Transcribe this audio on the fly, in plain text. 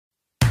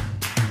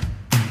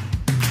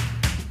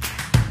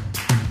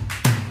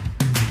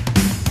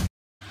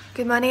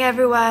Good morning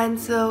everyone.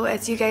 So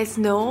as you guys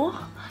know,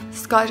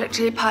 Scott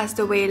actually passed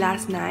away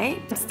last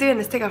night. I'm still in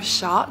a state of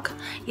shock.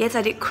 Yes,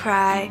 I did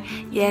cry.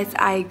 Yes,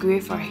 I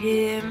grieve for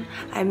him.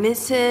 I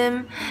miss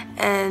him.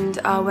 And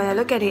when I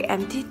look at the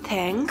empty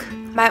tank,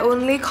 my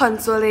only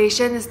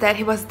consolation is that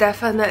he was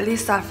definitely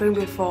suffering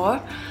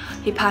before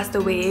he passed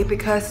away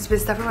because he's been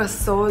suffering for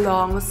so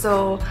long.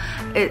 So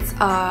it's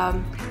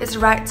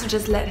right to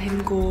just let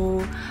him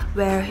go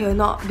where he'll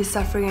not be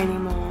suffering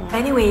anymore.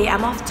 Anyway,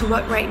 I'm off to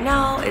work right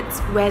now. It's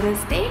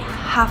Wednesday,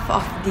 half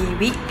of the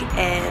week,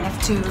 and I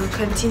have to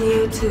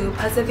continue to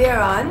persevere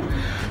on.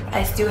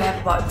 I still have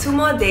about 2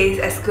 more days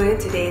excluding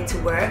today to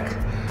work.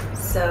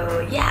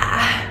 So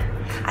yeah,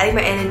 I think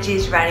my energy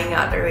is running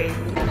out already.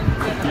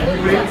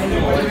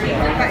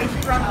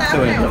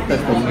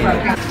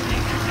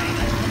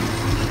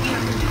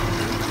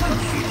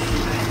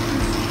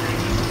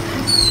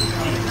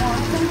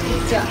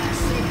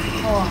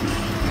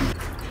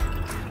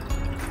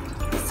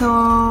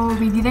 So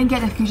we didn't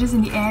get the features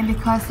in the end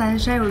because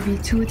Sunshine would be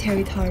too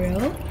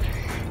territorial.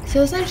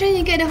 So Sunshine,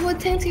 you get the whole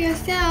tank to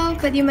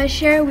yourself, but you must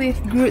share with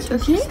Groot,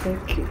 okay? So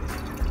cute.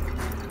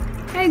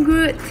 Hi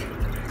Groot!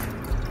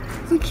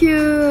 So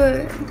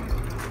cute!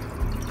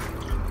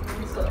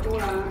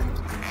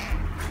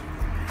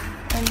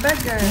 And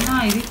burger.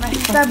 My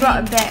sister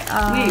brought back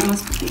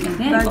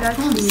burger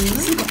king.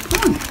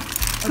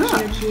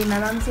 Okay, my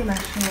mom said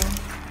mushroom.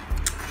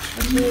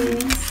 Okay.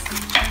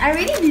 I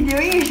already be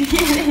doing it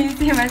and then you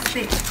say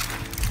mistake.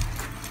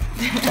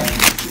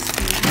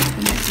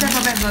 Sister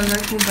brought back burger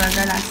king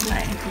burger last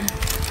night.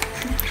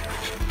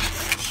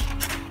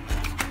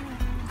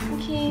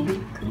 Okay.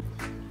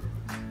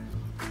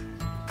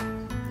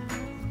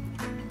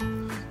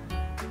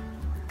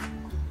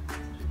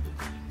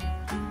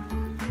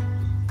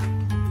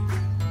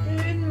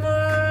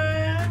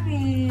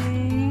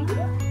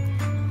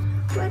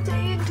 What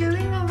are you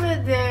doing over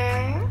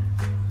there?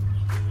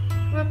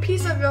 A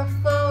piece of your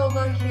fur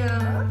over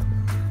here.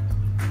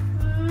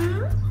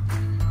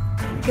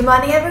 Good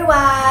morning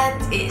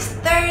everyone! It's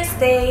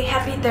Thursday.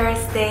 Happy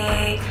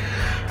Thursday!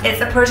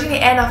 It's approaching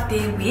the end of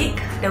the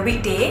week, the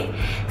weekday.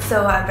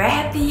 So I'm very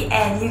happy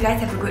and you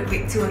guys have a good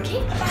week too,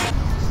 okay? Bye!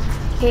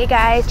 Hey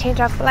guys, change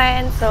of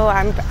plan. So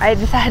I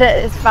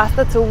decided it's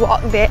faster to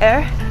walk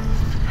there.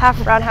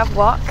 Half run, half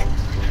walk.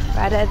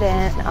 Rather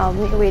than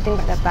me waiting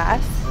for the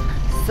bus.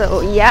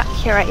 So yeah,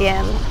 here I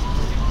am.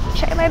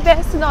 Try my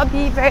best to not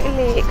be very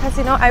late because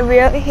you know I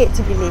really hate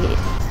to be late.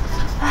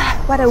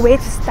 What a way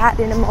to start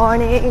in the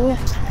morning.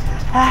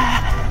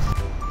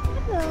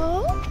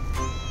 Hello.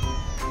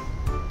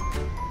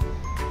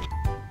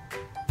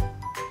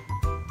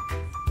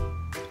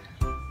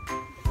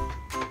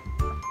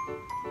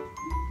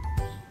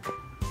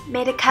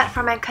 Made a card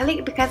for my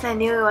colleague because I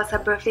knew it was her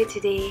birthday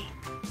today.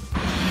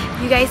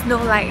 You guys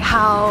know like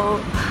how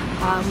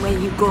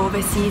when you go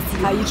overseas,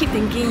 you keep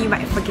thinking you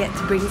might forget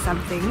to bring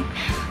something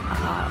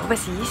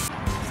overseas.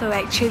 So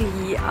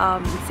actually,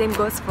 same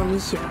goes for me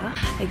here.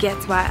 I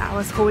guess why I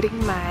was holding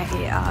my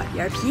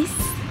earpiece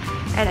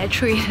and I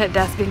threw it in the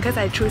dustbin because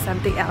I threw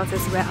something else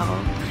as well.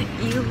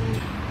 Ew.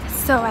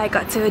 So I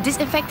got to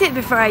disinfect it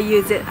before I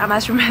use it. I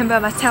must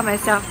tell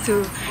myself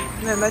to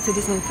remember to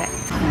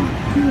disinfect.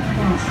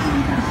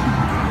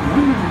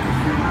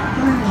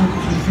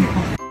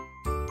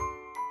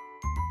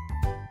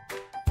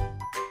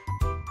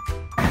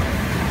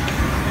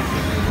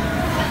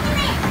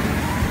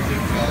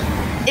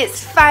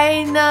 It's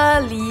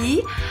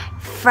finally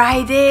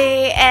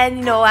Friday, and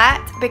you know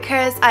what?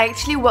 Because I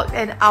actually worked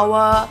an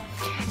hour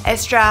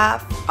extra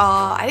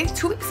I think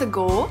 2 weeks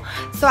ago,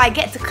 so I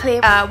get to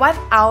claim 1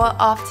 hour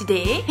off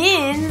today.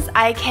 Means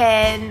I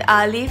can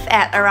leave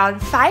at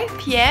around 5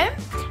 PM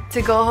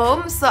to go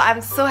home. So I'm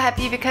so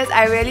happy because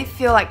I really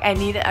feel like I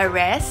needed a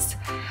rest.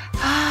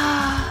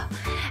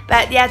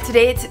 But yeah,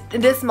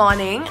 this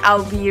morning,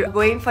 I'll be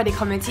going for the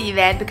community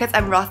event because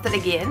I'm rostered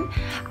again.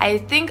 I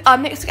think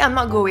next week I'm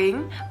not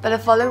going, but the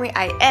following week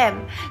I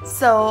am.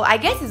 So I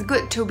guess it's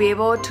good to be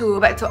able to go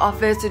back to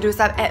office to do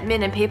some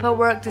admin and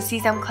paperwork, to see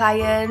some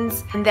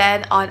clients. And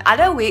then on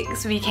other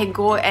weeks, we can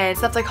go and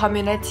serve the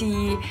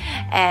community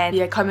and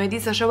be a community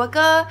social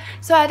worker.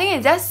 So I think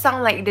it does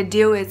sound like the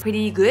deal is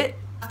pretty good.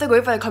 After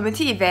going for the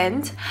community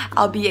event,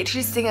 I'll be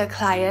actually seeing a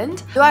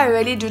client. Though I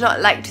really do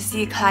not like to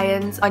see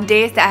clients on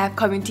days that I have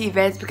community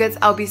events because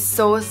I'll be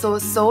so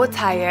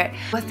tired.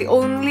 It was the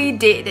only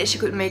date that she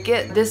could make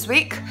it this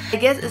week. I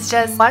guess it's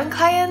just one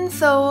client,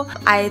 so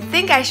I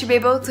think I should be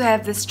able to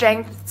have the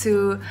strength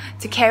to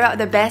carry out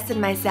the best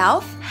in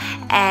myself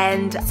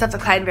and serve the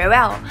client very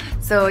well.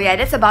 So yeah,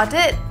 that's about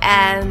it,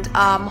 and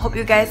hope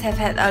you guys have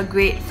had a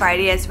great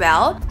Friday as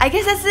well. I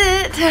guess that's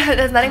it.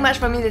 There's nothing much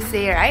for me to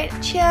say, right?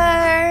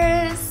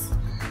 Cheers!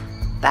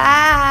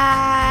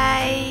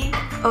 Bye!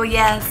 Oh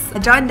yes,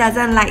 John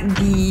doesn't like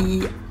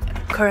the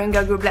Korean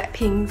girl group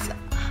Blackpink's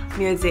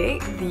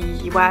music,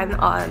 the one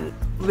on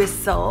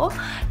Whistle.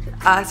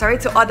 Sorry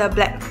to all the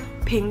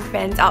Blackpink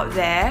fans out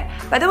there,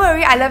 but don't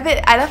worry, I love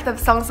it. I love the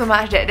song so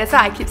much that's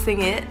why I keep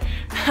singing it.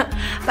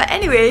 But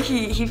anyway,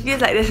 he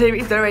feels like the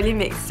lyrics don't really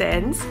make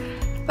sense.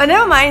 But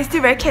never mind, it's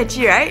still very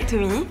catchy, right, to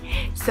me?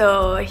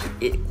 So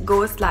it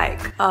goes like,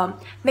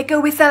 make a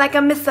whistle like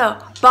a missile,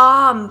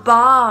 bomb,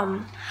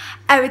 bomb.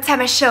 Every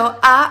time I show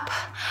up,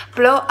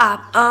 blow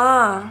up,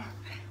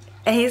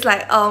 And he's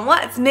like,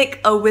 what's make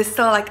a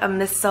whistle like a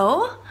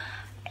missile?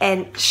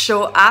 And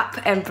show up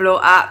and blow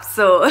up,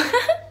 so...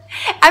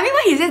 I mean,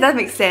 what he said does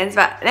make sense,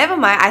 but never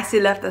mind, I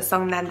still love the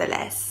song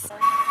nonetheless.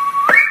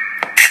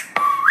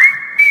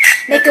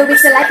 Make a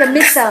whistle like a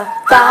missile,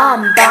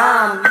 bomb,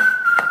 bomb.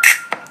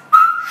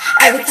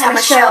 Every time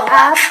I show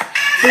up,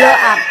 blow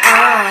up,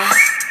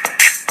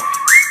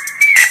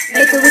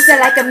 Make a whistle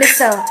like a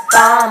missile,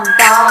 bomb,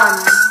 bomb.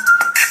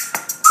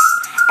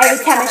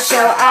 Every time I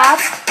show up,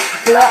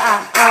 blow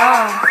up,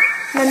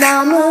 너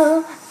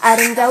너무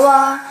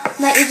아름다워,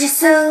 나 잊을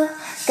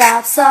수가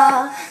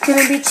없어. 그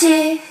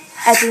눈빛이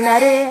아직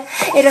나를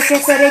이렇게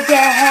설레게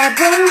해.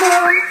 Boom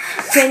boom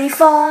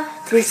 24,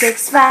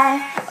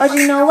 365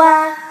 오직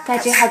너와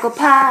같이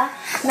하고파.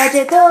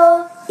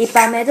 낮에도 이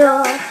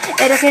밤에도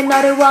이렇게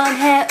너를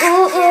원해.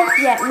 우우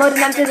yeah. 모든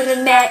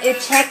남자들은 매일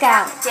check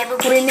out.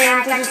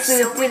 우리는 가질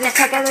수 있는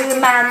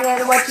착각들만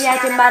외로워지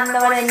하지만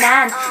너와는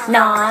넌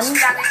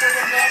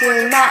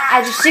나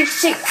아주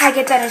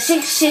씩씩하게 따라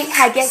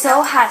씩씩하게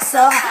so hot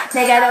so hot.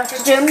 내가 너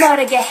줄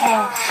모르게 해.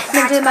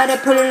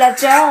 명절마다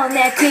불러줘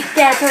내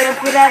귓게 돌은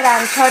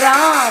불알람처럼.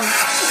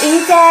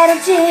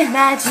 이대로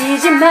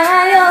지나치지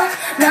마요.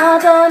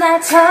 너도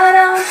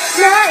나처럼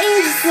나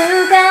잊을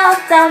수가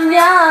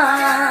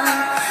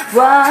없다면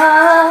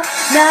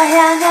너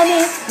향한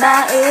이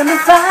마음은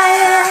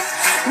fire.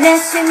 내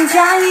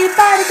심장이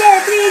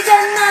빠르게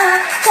뛰잖아.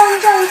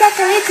 점점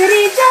가까이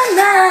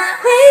들이잖아.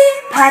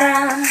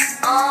 휘바람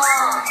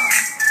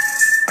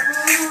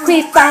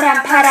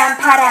휘바람 바람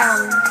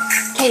바람.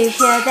 Can you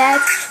hear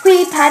that?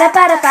 휘바람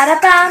바람 바람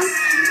밤.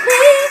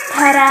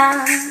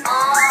 휘바람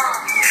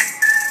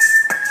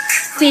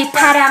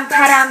휘바람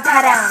바람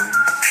바람.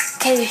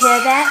 Can you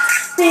hear that?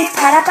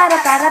 휘바람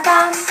바람 바람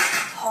밤.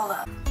 Hold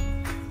up.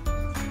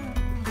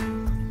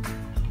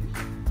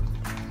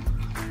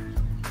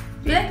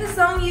 Do you like the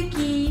song,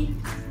 Yuki?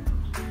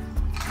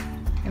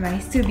 Am I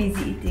still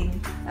busy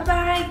eating? Bye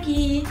bye,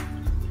 Yuki.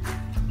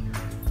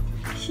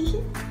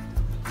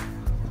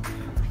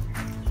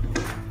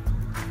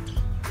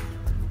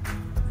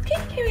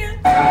 Okay, carry on.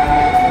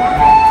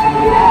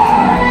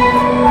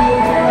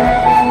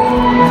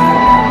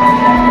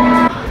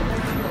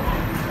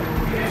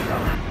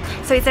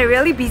 So it's a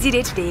really busy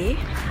day today.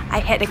 I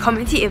had a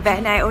community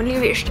event. I only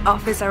reached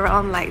office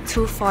around like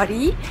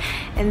 2:40,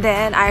 and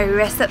then I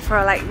rested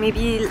for like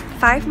maybe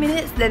 5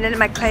 minutes. Then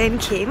my client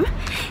came,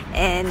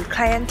 and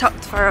client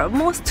talked for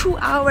almost 2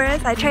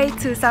 hours. I tried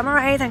to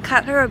summarize and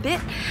cut her a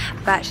bit,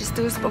 but she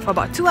still spoke for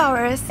about 2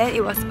 hours. And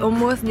it was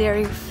almost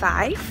nearing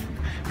 5,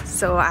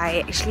 so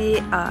I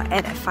actually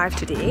end at 5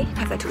 today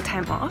because I took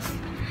time off.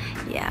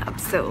 Yeah,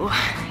 so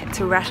I had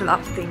to rush a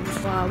lot of things.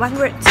 One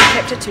word to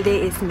capture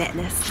today is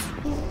madness.